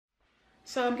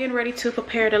So I'm getting ready to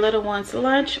prepare the little one's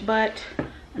lunch, but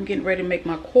I'm getting ready to make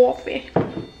my coffee.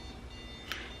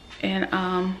 And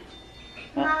Mom,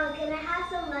 can I have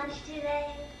some lunch today?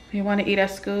 You want to eat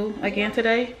at school again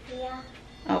today? Yeah.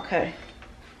 Okay.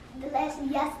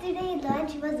 Yesterday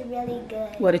lunch was really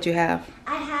good. What did you have?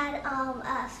 I had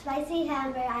a spicy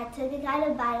hamburger. I took a kind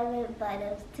of bite of it, but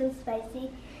it was too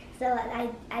spicy. So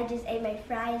I just ate my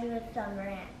fries with some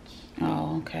ranch.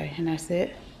 Oh, okay. And that's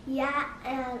it? Yeah,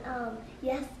 and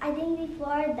yes, I think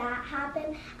before that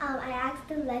happened, I asked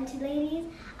the lunch ladies,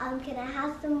 can I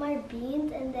have some more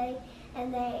beans? And they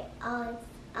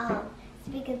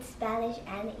speak in Spanish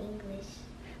and English.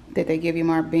 Did they give you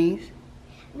more beans?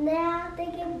 No, they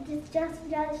gave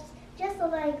just a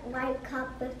like white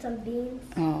cup with some beans.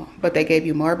 Oh, but they gave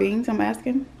you more beans, I'm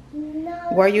asking? No.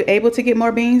 Were you able to get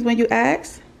more beans when you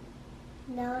asked?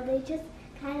 No, they just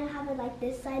kind of have it like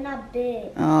this side, not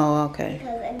big. Oh, okay.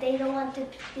 And they don't want to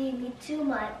feed me too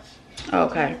much.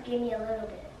 Okay. Just give me a little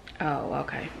bit. Oh,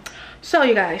 okay. So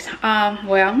you guys,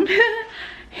 well,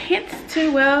 hints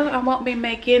to, well, I won't be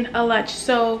making a lunch.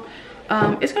 So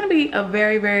it's gonna be a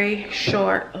very, very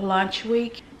short lunch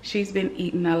week. She's been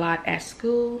eating a lot at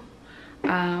school.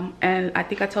 And I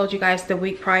think I told you guys the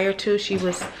week prior to, she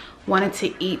was wanting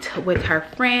to eat with her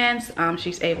friends.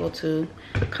 She's able to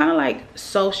kind of like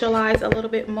socialize a little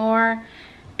bit more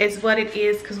is what it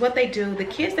is, because what they do, the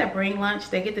kids that bring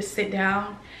lunch, they get to sit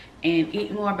down and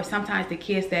eat more, but sometimes the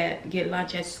kids that get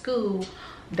lunch at school,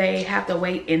 they have to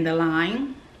wait in the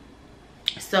line.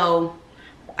 So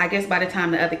I guess by the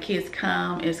time the other kids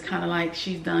come, it's kind of like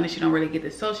she's done and she don't really get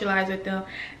to socialize with them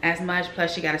as much,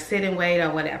 plus she got to sit and wait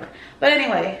or whatever. But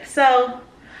anyway, so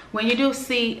when you do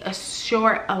see a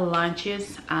short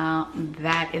lunches,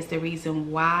 that is the reason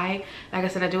why. Like I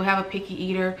said, I do have a picky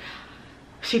eater.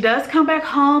 She does come back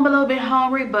home a little bit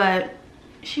hungry, but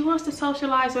she wants to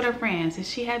socialize with her friends. And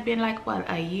she had been like, what,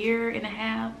 a year and a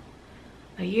half,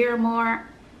 a year or more,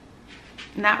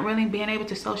 not really being able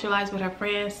to socialize with her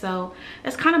friends. So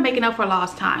it's kind of making up for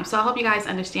lost time. So I hope you guys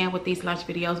understand with these lunch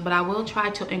videos, but I will try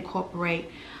to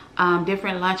incorporate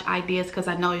different lunch ideas, because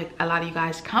I know a lot of you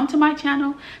guys come to my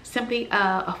channel simply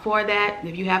for that.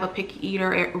 If you have a picky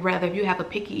eater, or rather if you have a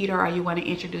picky eater, or you want to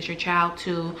introduce your child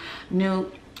to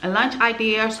new lunch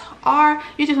ideas, or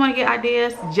you just want to get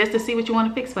ideas just to see what you want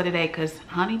to fix for today, because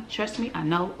honey, trust me, I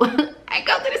know I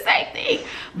go through the same thing.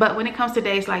 But when it comes to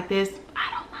days like this, I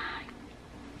don't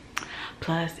mind.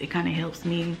 Plus it kind of helps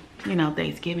me, you know,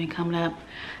 Thanksgiving coming up,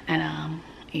 and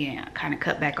yeah, kind of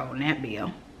cut back on that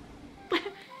bill.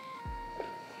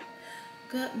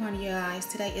 Good morning, you guys.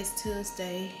 Today is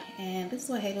Tuesday, and this is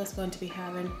what Halo's going to be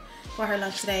having for her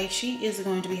lunch today. She is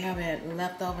going to be having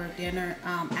leftover dinner.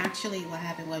 Actually, what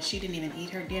happened was she didn't even eat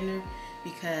her dinner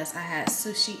because I had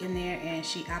sushi in there, and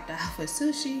she opted out for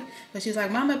sushi. But she was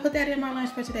like, Mama, put that in my lunch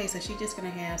for today. So she's just gonna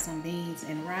have some beans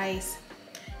and rice.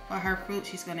 For her fruit,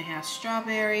 she's gonna have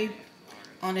strawberry.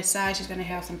 On the side, she's gonna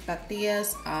have some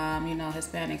tortillas. You know,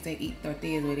 Hispanics, they eat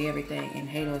tortillas with everything, and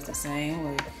Halo is the same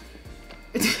way.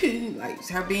 Like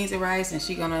her beans and rice, and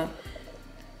she gonna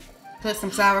put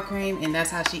some sour cream, and that's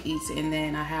how she eats it. And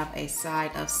then I have a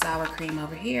side of sour cream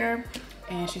over here,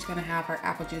 and she's gonna have her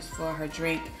apple juice for her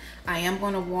drink. I am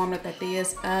gonna warm the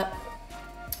tortillas up,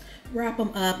 wrap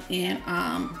them up in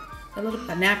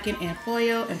a napkin and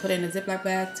foil, and put it in a Ziploc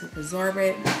bag to preserve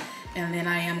it. And then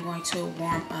I am going to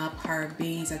warm up her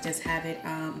beans. I just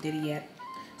haven't did it yet.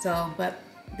 So, but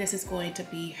this is going to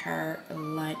be her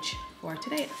lunch for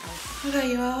today.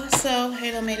 Okay, y'all, so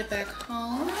Halo made it back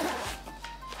home.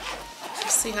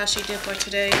 Let's see how she did for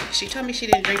today. She told me she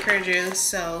didn't drink her juice,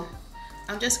 so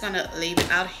I'm just gonna leave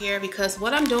it out here, because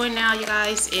what I'm doing now, you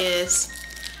guys, is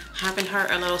having her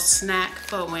a little snack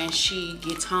for when she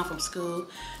gets home from school.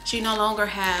 She no longer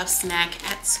has snack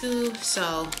at school,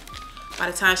 so by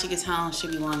the time she gets home,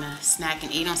 she'll be wanting to snack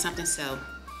and eat on something. So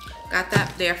got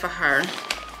that there for her.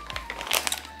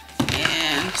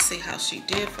 And see how she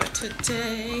did for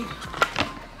today.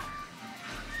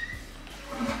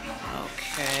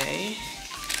 Okay.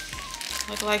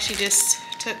 Look like she just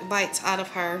took bites out of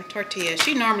her tortilla.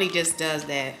 She normally just does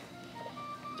that.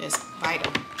 Just bite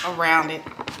around it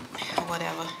or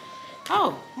whatever.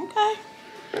 Oh, okay.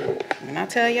 And I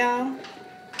tell y'all,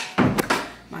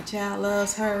 my child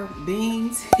loves her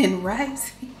beans and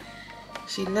rice.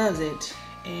 She loves it.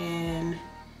 And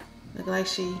look like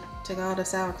she took all the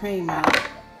sour cream out.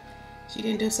 She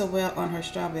didn't do so well on her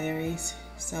strawberries,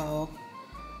 so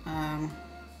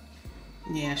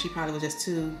yeah, she probably was just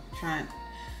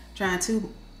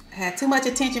had too much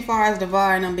attention far as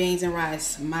devouring them beans and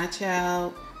rice. My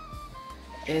child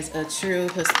is a true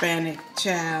Hispanic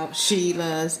child. She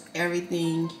loves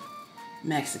everything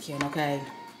Mexican, okay?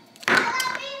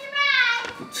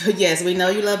 Yes, we know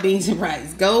you love beans and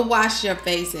rice. Go wash your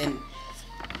face and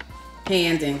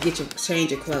hands and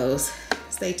change your clothes.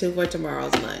 Stay tuned for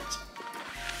tomorrow's lunch.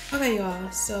 Okay,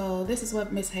 y'all. So this is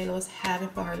what Miss Halo is having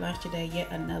for her lunch today.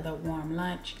 Yet another warm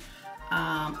lunch.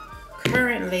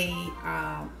 Currently,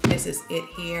 this is it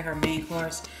here. Her main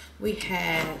course. We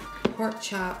had pork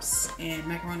chops and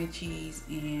macaroni and cheese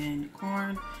and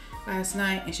corn last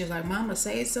night, and she was like, "Mama,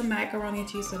 save some macaroni and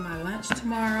cheese for my lunch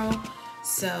tomorrow."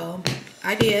 So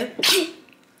I did.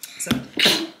 So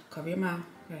cover your mouth.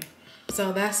 Okay.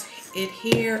 So that's it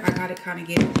here. I got it kind of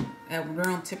get at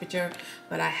room temperature,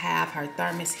 but I have her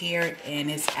thermos here, and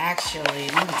it's actually,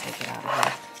 let me take it out of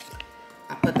here.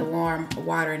 I put the warm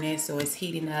water in it, so it's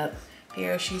heating up.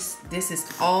 Here this is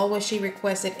all what she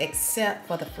requested except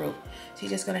for the fruit. She's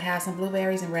just gonna have some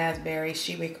blueberries and raspberries.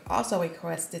 She also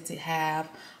requested to have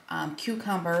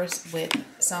cucumbers with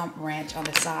some ranch on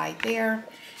the side there,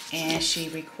 and she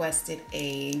requested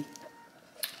a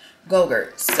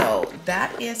Go-Gurt. So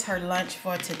that is her lunch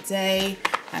for today.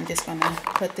 I'm just gonna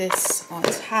put this on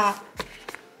top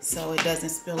so it doesn't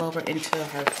spill over into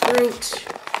her fruit.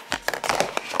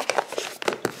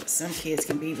 Some kids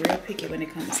can be real picky when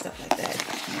it comes to stuff like that.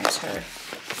 Here's her.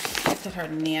 Put her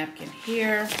napkin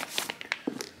here.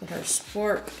 Put her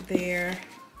spork there.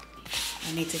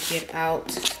 I need to get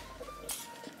out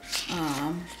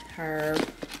her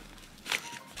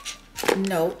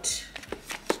note,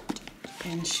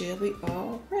 and she'll be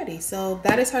all ready. So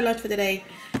that is her lunch for today,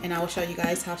 and I will show you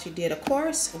guys how she did, of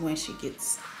course, when she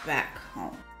gets back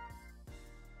home.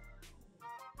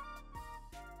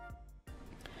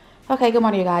 Okay, good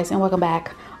morning, you guys, and welcome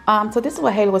back. So this is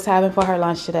what Halo was having for her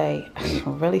lunch today.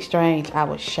 Really strange. I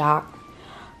was shocked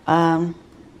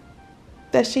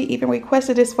that she even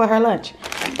requested this for her lunch.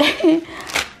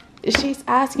 She's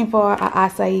asking for an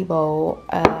acai bowl,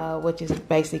 which is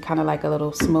basically kind of like a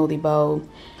little smoothie bowl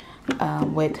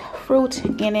with fruit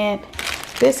in it.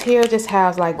 This here just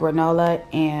has like granola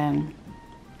and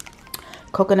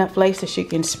coconut flakes that she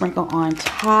can sprinkle on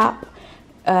top.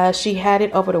 She had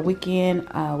it over the weekend.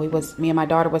 Me and my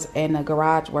daughter was in the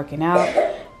garage working out,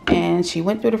 and she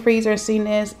went through the freezer and seen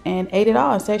this and ate it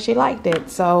all and said she liked it.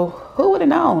 So who would have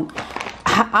known?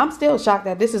 I'm still shocked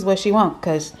that this is what she wants,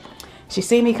 because she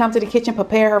seen me come to the kitchen,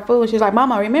 prepare her food. She's like,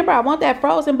 "Mama, remember, I want that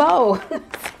frozen bowl."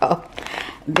 So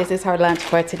this is her lunch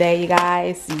for today, you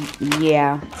guys.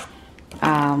 Yeah.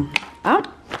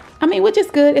 I mean, which is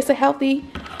good. It's a healthy,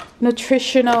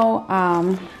 nutritional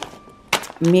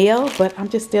meal, but I'm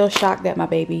just still shocked that my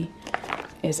baby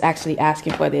is actually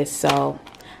asking for this. So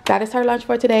that is her lunch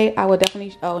for today. I will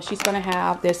definitely, she's gonna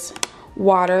have this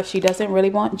water. She doesn't really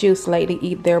want juice lately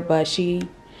either, but she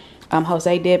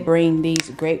Jose did bring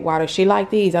these great water. She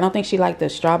liked these. I don't think she liked the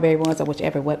strawberry ones or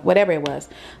whatever it was,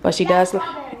 but she does.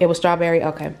 It was strawberry.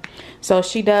 Okay, so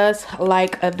she does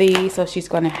like these, so she's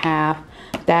gonna have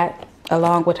that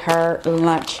along with her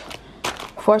lunch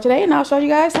for today, and I'll show you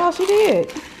guys how she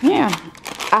did. Yeah,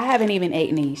 I haven't even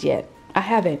eaten these yet. I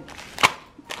haven't.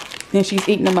 Then she's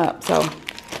eating them up. So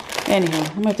anyhow,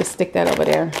 I'm gonna just stick that over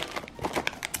there,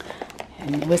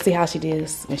 and we'll see how she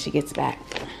does when she gets back.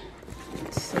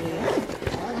 Let's see.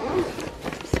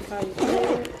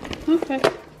 Okay.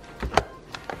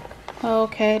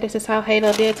 Okay, this is how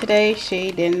Halo did today.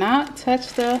 She did not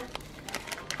touch the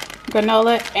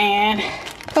granola and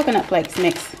coconut flakes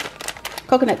mix.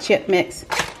 Coconut chip mix.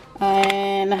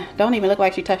 And don't even look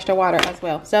like she touched her water as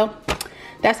well. So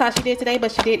that's how she did today,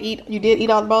 but she did eat. You did eat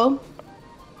all the bowl?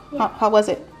 Yeah. How was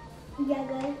it? Yeah,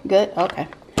 good. Good? Okay.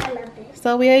 I loved it.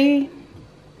 So we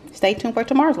stay tuned for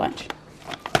tomorrow's lunch.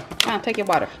 Take your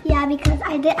water. Yeah, because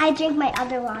I drink my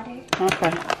other water. Okay.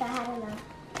 So I had enough.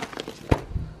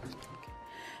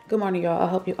 Good morning, y'all. I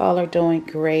hope you all are doing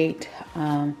great.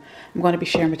 I'm going to be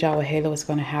sharing with y'all what Halo is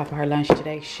going to have for her lunch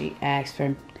today. She asked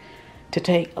to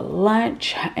take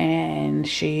lunch, and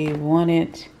she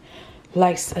wanted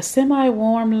like a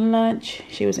semi-warm lunch.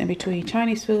 She was in between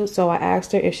Chinese food, so I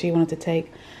asked her if she wanted to take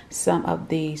some of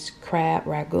these crab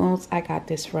ragoons. I got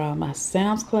this from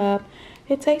Sam's Club.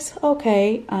 It tastes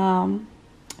okay.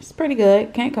 It's pretty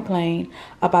good. Can't complain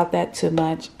about that too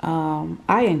much.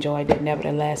 I enjoyed it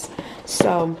nevertheless.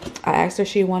 So I asked her if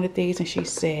she wanted these, and she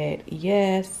said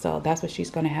yes. So that's what she's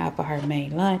going to have for her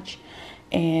main lunch.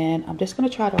 And I'm just going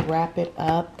to try to wrap it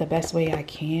up the best way I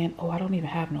can. Oh, I don't even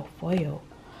have no foil.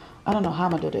 I don't know how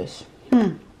I'm going to do this.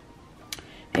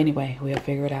 Anyway, we'll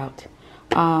figure it out.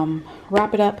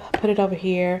 Wrap it up. Put it over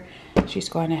here. She's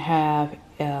going to have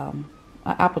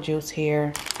apple juice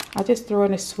here. I just threw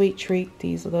in a sweet treat,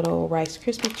 these little Rice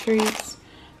Krispie treats.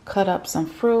 Cut up some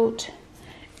fruit,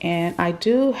 And I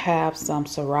do have some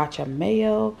sriracha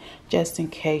mayo just in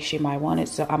case she might want it.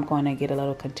 So I'm going to get a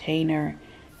little container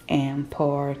and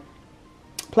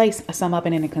place some of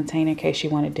it in a container in case she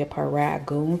want to dip her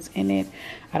ragoons in it.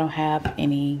 I don't have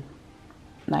any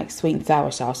like sweet and sour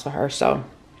sauce for her, so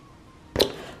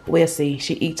we'll see.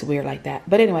 She eats weird like that.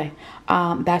 But anyway,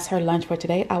 that's her lunch for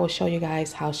today. I will show you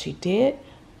guys how she did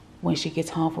when she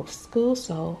gets home from school.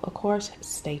 So of course,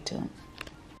 stay tuned.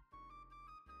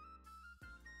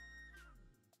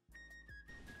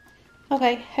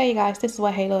 Okay, hey you guys, this is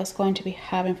what Halo is going to be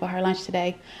having for her lunch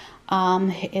today.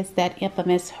 It's that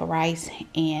infamous rice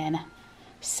and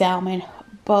salmon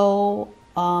bowl.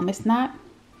 It's not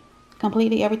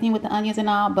completely everything with the onions and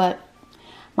all, but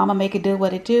Mama make it do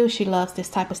what it do. She loves this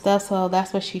type of stuff, so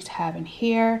that's what she's having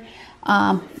here.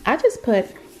 I just put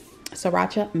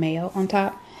sriracha mayo on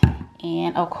top,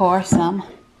 and of course some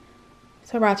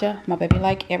sriracha. My baby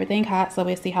like everything hot, so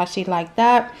we'll see how she like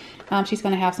that. She's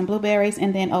gonna have some blueberries,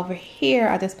 and then over here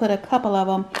I just put a couple of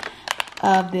them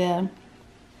of the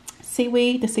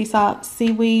seaweed, the sea salt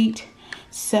seaweed.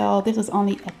 So this is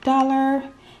only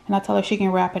 $1, and I told her she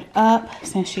can wrap it up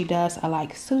since she does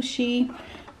like sushi.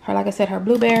 Her, like I said, her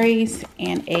blueberries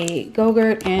and a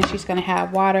Go-Gurt, and she's gonna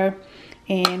have water.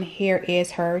 And here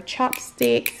is her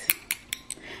chopsticks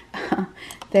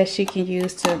that she can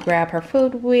use to grab her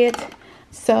food with.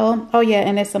 So, oh yeah,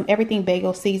 and there's some everything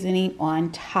bagel seasoning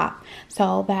on top.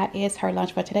 So that is her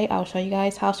lunch for today. I'll show you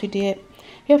guys how she did,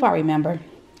 if I remember,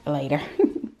 later.